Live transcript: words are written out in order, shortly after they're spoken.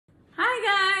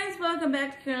welcome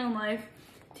back to Carolyn Life.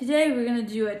 Today we're gonna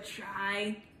do a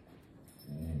try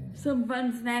some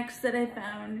fun snacks that I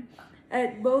found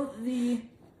at both the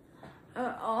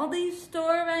Aldi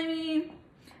store.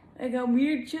 I got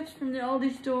weird chips from the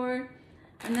Aldi store,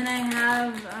 and then I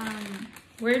have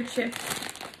weird chips.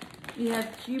 We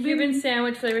have Cuban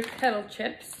sandwich flavored kettle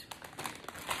chips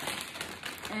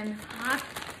and hot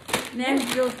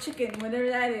Nashville chicken, whatever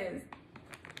that is.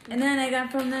 And then I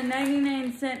got from the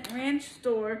 99-cent ranch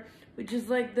store, which is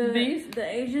like the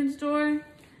Asian store.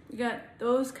 We got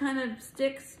those kind of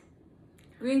sticks.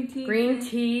 Green tea. Green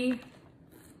tea.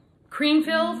 Cream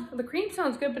filled. The cream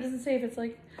sounds good, but it doesn't say if it's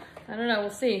like, I don't know, we'll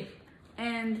see.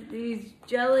 And these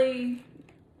jelly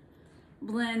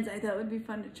blends I thought would be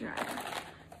fun to try.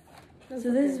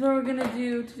 So this is what we're gonna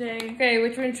do today. Okay,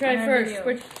 which one try first?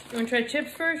 You wanna try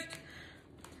chips first?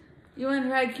 You want to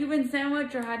try Cuban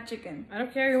sandwich or hot chicken? I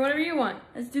don't care, whatever you want.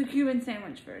 Let's do Cuban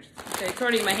sandwich first. Okay, it's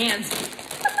already in my hands.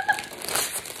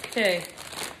 Okay.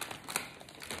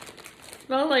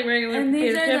 Smell like regular and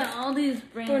these potato are chips. the Aldi's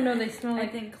brand. Oh no, they smell like, I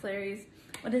think Clary's.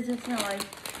 What does it smell like?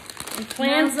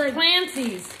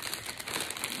 Clancy's.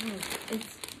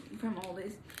 It's from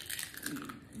Aldi's.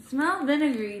 It smells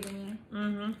vinegary to me.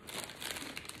 Mm-hmm.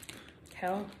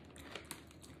 Hell.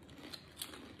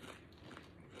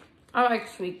 I like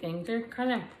sweet things. They're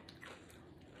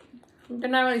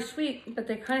not really sweet, but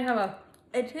they kind of have a...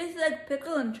 It tastes like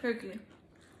pickle and turkey.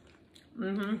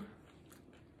 Mm-hmm.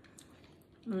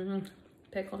 Mm-hmm.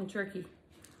 Pickle and turkey.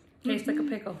 Tastes like a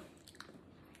pickle.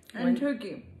 And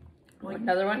turkey. Like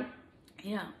another one?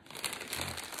 Yeah.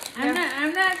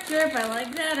 I'm not sure if I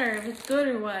like that or if it's good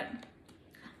or what.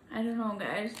 I don't know,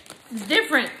 guys. It's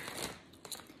different.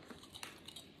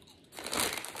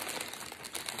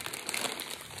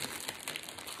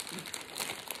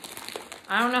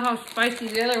 I don't know how spicy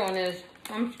the other one is.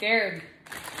 I'm scared.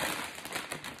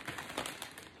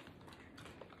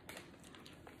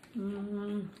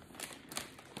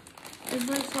 It's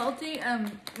like salty,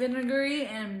 vinegary,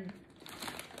 and...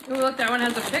 Oh, look, that one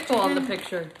has a pickle on the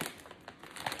picture.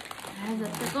 It has a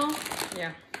pickle?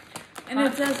 Yeah. And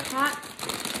it says hot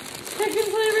chicken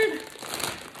flavored.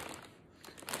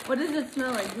 What does it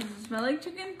smell like? Does it smell like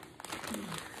chicken?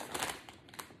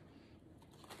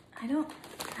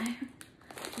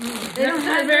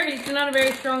 It's not a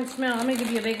very strong smell. I'm gonna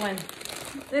give you a big one.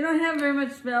 They don't have very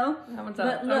much smell. That one's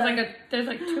up. There's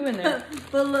like two in there.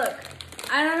 But look,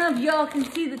 I don't know if y'all can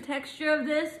see the texture of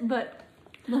this, but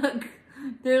look,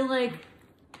 they're like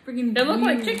freaking. They look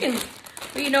like chicken.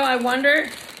 But you know, I wonder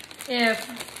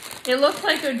if it looks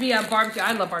like it would be a barbecue.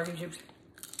 I love barbecue chips.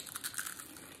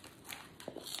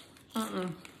 I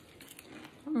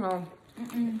don't know.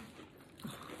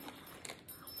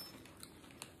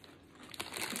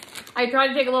 I tried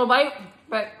to take a little bite,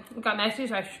 but it got messy,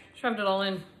 so I shoved it all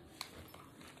in.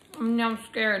 Now I'm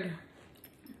scared.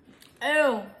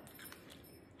 Ew.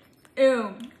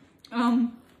 Ew.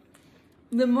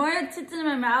 The more it sits in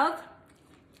my mouth,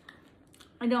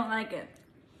 I don't like it.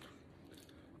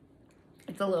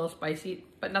 It's a little spicy,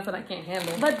 but nothing I can't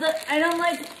handle. But I don't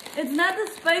like, it's not the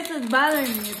spice that's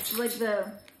bothering me. It's like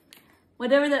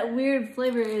whatever that weird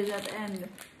flavor is at the end.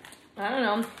 I don't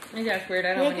know. Maybe that's weird.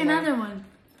 I don't want another one.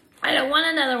 I don't want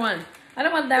another one. I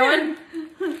don't want that one.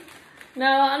 No,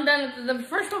 I'm done. The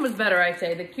first one was better, I'd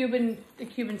say. The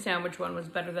Cuban sandwich one was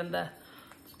better than the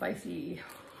spicy.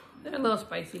 They're a little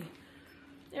spicy.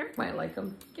 Eric might like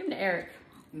them. Give them to Eric.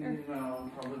 No,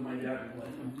 probably my dad would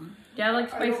like them. Dad like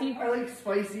spicy? I like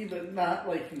spicy, but not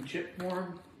like in chip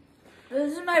form.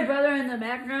 This is my brother in the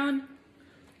background.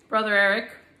 Brother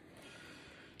Eric.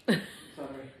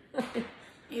 Sorry.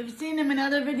 You've seen him in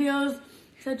other videos,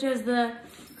 such as the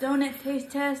donut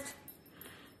taste test.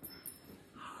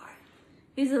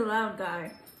 He's a loud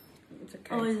guy. It's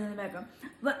okay. Always in the background.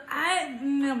 But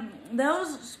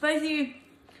those spicy,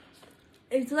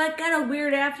 it's like kind of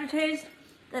weird aftertaste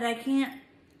that I can't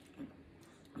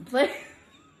play.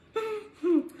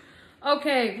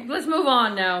 Okay, let's move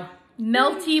on now.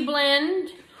 Melty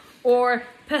blend or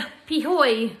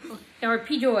Pijoy or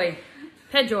Pijoy.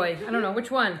 Pijoy. I don't know which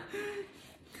one.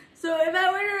 So if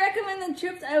I were to recommend the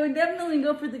chips, I would definitely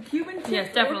go for the Cuban chips.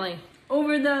 Yes, definitely.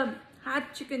 Over the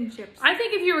hot chicken chips. I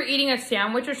think if you were eating a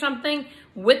sandwich or something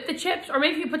with the chips, or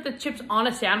maybe you put the chips on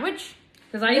a sandwich,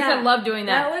 because I used to love doing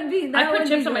that. I put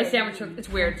chips on my sandwich. It's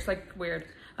weird. It's like weird.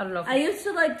 I don't know. I used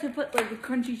to like to put like the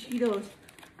crunchy Cheetos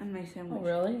on my sandwich. Oh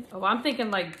really? Oh, I'm thinking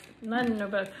like I don't know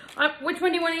about. Which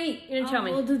one do you want to eat? You didn't tell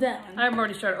me. We'll do that one. I've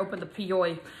already started opening the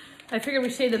Pijoy. I figured we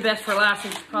saved the best for last.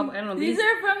 It's probably, I don't know. These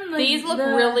are from these look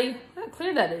really. How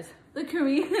clear that is. The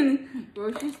Korean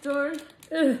grocery store.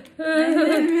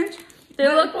 They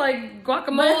They look like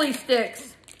guacamole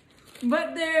sticks.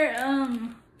 But they're,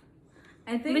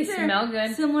 I think They they're smell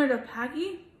good. similar to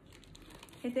Pocky.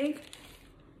 I think.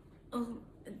 Oh,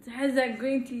 it has that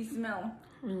green tea smell.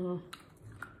 Mm.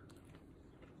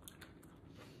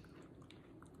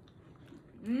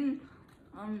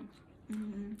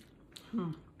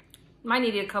 Might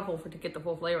need a couple to get the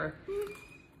full flavor.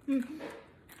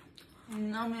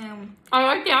 No, ma'am. I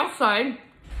like the outside.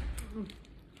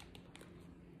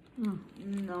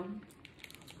 No.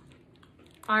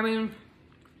 I mean,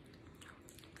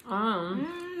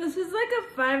 This is like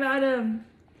a 5 out of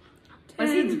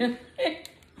 10.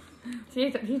 See,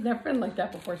 he's never been like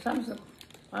that before.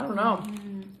 I don't know.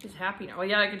 He's happy now. Oh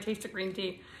yeah, I can taste the green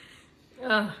tea.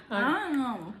 I don't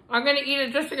know. I'm gonna eat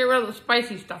it just to get rid of the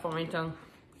spicy stuff on my tongue.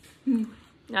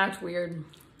 That's weird.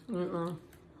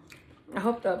 I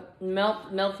hope the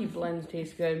melty blends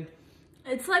taste good.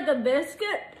 It's like a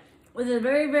biscuit with a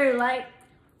very, very light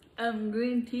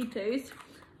green tea taste,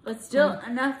 but still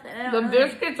enough that I The don't really,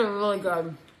 biscuits are really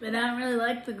good. but I don't really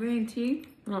like the green tea.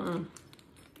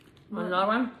 Another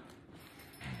one?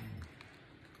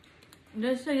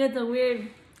 Just to get the weird.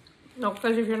 No,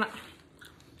 because if you're not...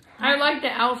 I like the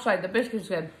outside. The biscuit's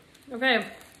good. Okay.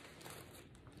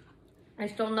 I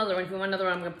stole another one. If you want another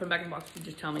one, I'm going to put it back in the box. You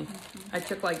just tell me. I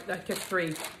took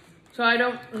 3. So I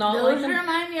don't not like Those them.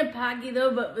 remind me of Pocky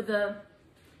though, but with a.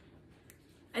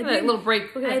 Look at that little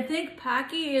break. Look at I that. think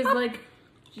Pocky is like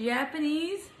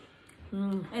Japanese,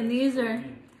 and these are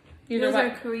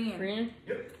what? Korean. Korean?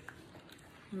 Yep.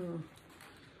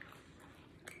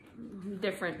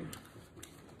 Different.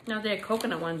 Now if they had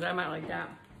coconut ones, I might like that.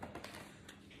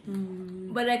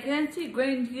 But I can't see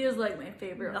green tea is like my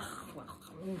favorite.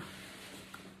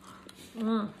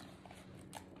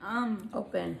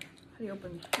 Open. How do you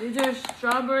open? These are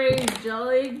strawberry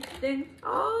jelly thing.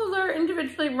 Oh, they're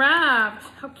individually wrapped.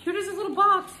 How cute is this little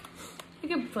box? You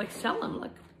can like sell them.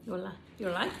 Like you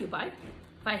like you buy.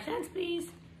 5 cents, please.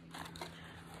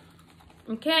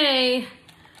 Okay.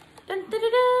 Dun, da, da,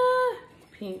 da.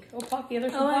 Pink. Oh, Pocky.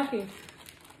 There's some Pocky.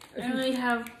 I really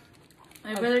have.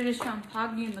 My brother just found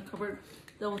Pocky in the cupboard.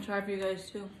 That we'll try for you guys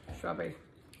too. Strawberry.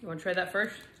 You want to try that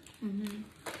first?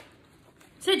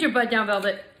 Sit your butt down,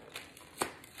 Velvet.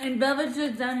 And Velvet's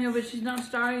just down here, but she's not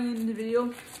starring in the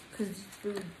video because it's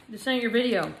food. This ain't your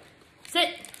video. Sit.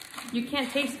 You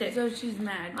can't taste it. So she's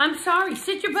mad. I'm sorry.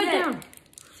 Sit your butt Sit. down.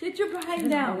 Sit your behind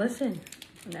Now down. listen.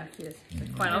 Now she is.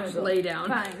 Fine, I'll just lay down.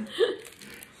 Fine.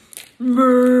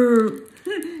 Moo.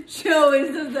 She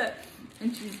always does that.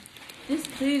 And she's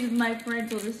displeased with my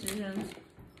parental decisions.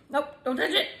 Nope, don't touch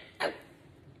it. Nope.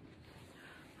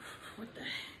 What the heck?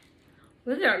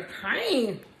 Look at that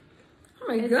tiny. Oh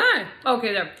my god.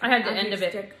 Okay, there. I had the end of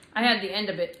it. Stick. I had the end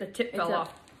of it. The tip fell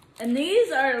off. And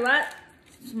these are a lot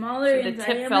smaller So in the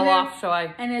diameter. tip fell off, so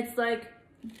I... And it's like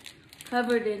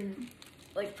covered in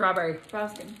like Strawberry.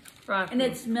 frosting. Frosting.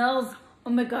 And it smells, oh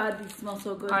my god, these smell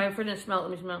so good. Alright, if we didn't smell it,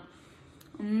 let me smell.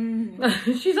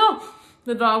 She's all...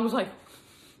 The dog was like...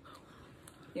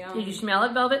 Yeah. Did you smell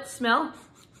it, Velvet? Smell?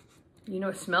 You know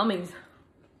what smell means.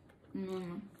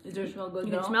 These are so good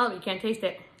You though. can smell it, but you can't taste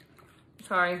it.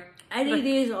 Sorry. I'd eat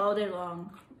these all day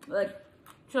long. Like,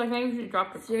 She's like, maybe you should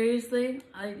drop it. seriously,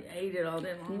 I eat it all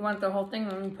day You long. want the whole thing?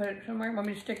 Let me put it somewhere. Want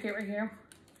me to stick it right here?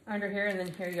 Under here, and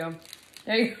then here you go.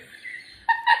 There you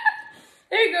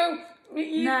There you go.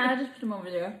 Nah, I just put them over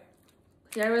there.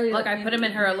 See, I really Look, like I put them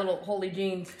in her little holy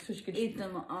jeans so she could eat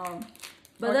them all.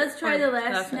 But Or- let's try or the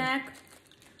last nothing. snack.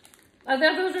 Oh,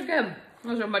 those are good.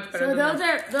 Those are much better So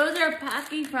than those are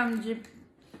Pocky from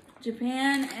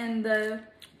Japan, and the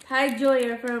Pijoy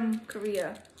are from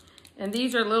Korea. And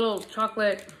these are little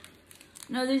chocolate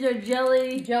No, these are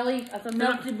jelly, jelly. I thought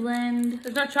melted blend.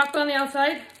 there's not chocolate on the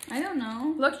outside. I don't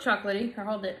know. Looks chocolatey. Here,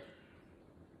 hold it.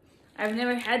 I've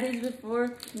never had these before.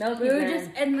 Melty We were blend.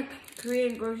 just in the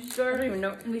Korean grocery store, I don't even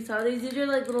know. and we saw these. These are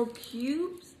like little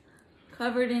cubes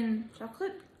covered in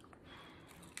chocolate.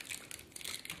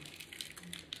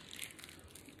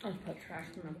 I'll put trash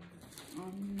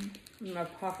in my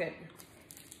pocket.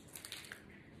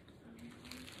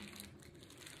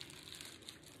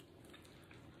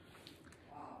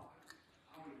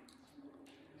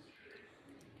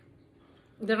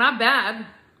 They're not bad.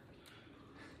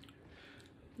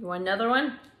 You want another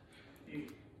one?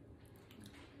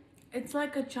 It's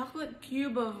like a chocolate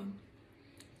cube of.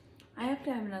 I have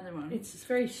to have another one. It's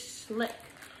very slick.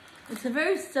 It's a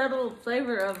very subtle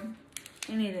flavor of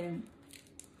anything.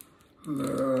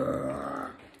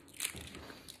 You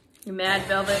mad,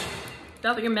 Velvet?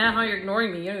 Velvet, you're mad how you're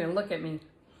ignoring me. You don't even look at me.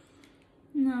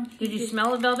 No. Did you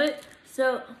smell it, Velvet?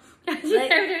 So, like,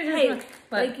 hey,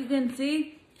 like you can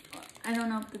see, I don't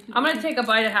know if the people I'm gonna take a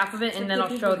bite of half of it and if then the I'll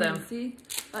people show can them. See,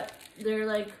 but they're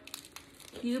like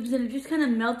cubes and it just kind of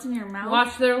melts in your mouth.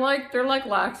 Watch, they're like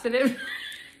laxative.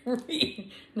 No,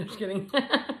 just kidding.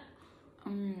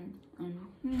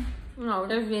 No,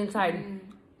 there's the inside.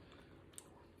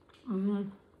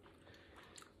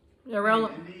 They're real.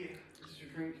 Andy, this is your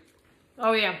drink?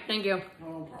 Oh yeah, thank you.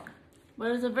 No problem.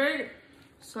 But it's a very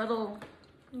subtle.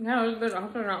 No, it's good. I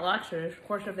hope they're not laxatives. Of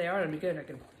course, if they are, it'd be good. I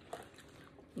could.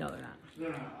 No, they're not.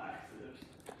 They're not laxatives.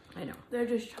 I know. They're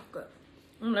just chocolate.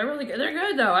 They're really good. They're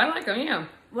good though. I like them. Yeah.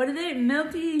 What are they?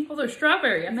 Melty. Oh, they're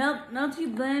strawberry. Yeah.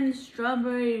 Melty blend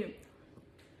strawberry.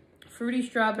 Fruity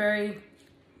strawberry.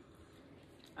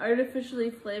 Artificially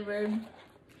flavored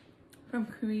from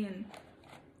Korean.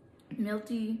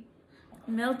 Melty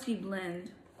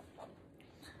blend.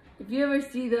 If you ever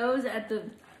see those at the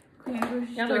Korean grocery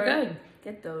Yeah, store, they're good.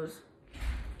 get those.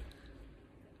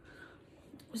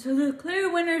 So the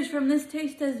clear winners from this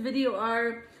taste test video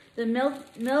are the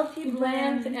Melty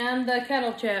blend And the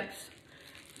kettle chips.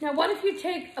 Now, what if you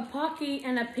take a Pocky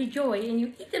and a Pijoy and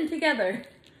you eat them together?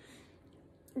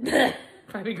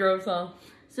 Probably gross, huh?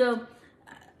 So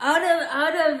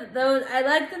out of those, I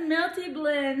like the Melty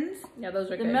blends. Yeah,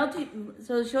 those are The good.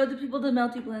 So show the people the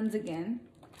Melty blends again.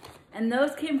 And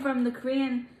those came from the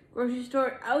Korean grocery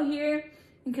store out here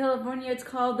in California. It's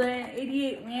called the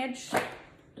 88 Ranch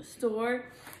store.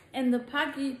 And the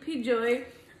Pocky Pijoy,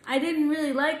 I didn't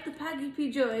really like the Pocky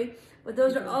Pijoy, but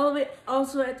those are all of it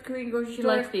also at the Korean grocery She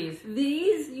store. likes these.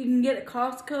 These you can get at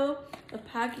Costco, a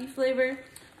Pocky flavor.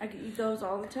 I can eat those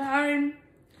all the time.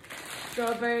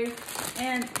 Strawberry.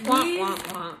 And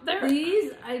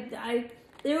these,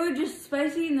 they were just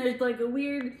spicy and there's like a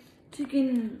weird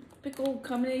chicken pickle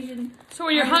combination. So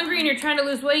when you're hungry and you're trying to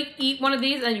lose weight, eat one of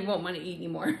these and you won't want to eat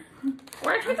anymore.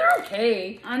 Or actually, they're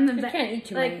okay. On the You back, can't eat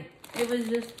too many. it was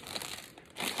just.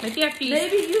 Maybe after you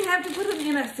Maybe you have to put them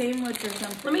in a sandwich or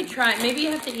something. Let me try it. Maybe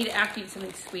you have to eat it after you eat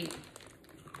something sweet.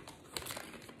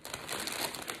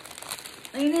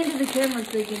 Lean into the camera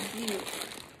so they can see it.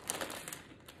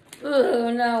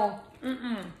 Ugh, no.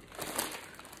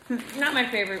 Not my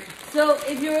favorite. So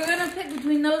if you were gonna pick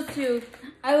between those two,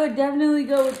 I would definitely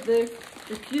go with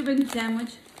the Cuban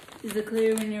sandwich. Is the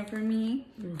clear winner for me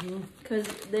because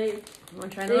they.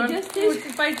 Want to try another one? Just Ooh,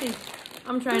 it's spicy.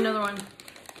 I'm trying another one.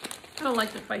 I don't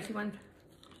like the spicy one.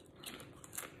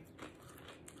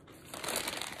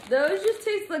 Those just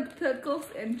taste like pickles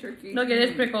and turkey. Look, it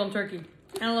is pickle and turkey.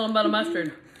 And a little bit of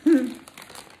mustard.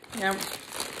 Yeah.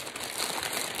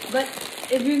 But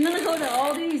if you're gonna go to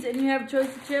Aldi's and you have choice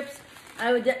of chips,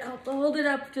 I would hold it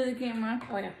up to the camera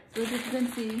Oh, yeah. so that you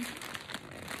can see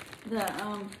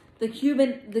the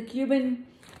Cuban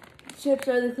chips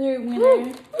are the clear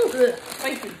winner. Ooh,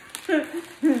 spicy.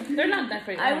 They're not that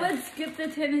spicy. I would skip the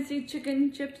Tennessee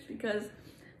chicken chips because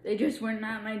they just were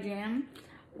not my jam.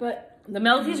 But the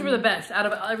Melties were the best. Out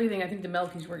of everything, I think the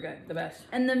Melties were good. The best.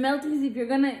 and the Melties, if you're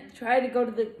gonna try to go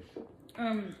to the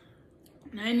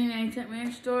 99-cent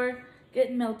ranch store,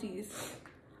 get Melties.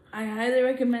 I highly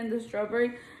recommend the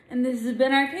strawberry. And this has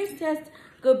been our taste test.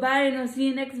 Goodbye, and I'll see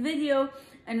you next video.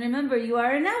 And remember, you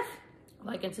are enough.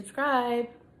 Like and subscribe.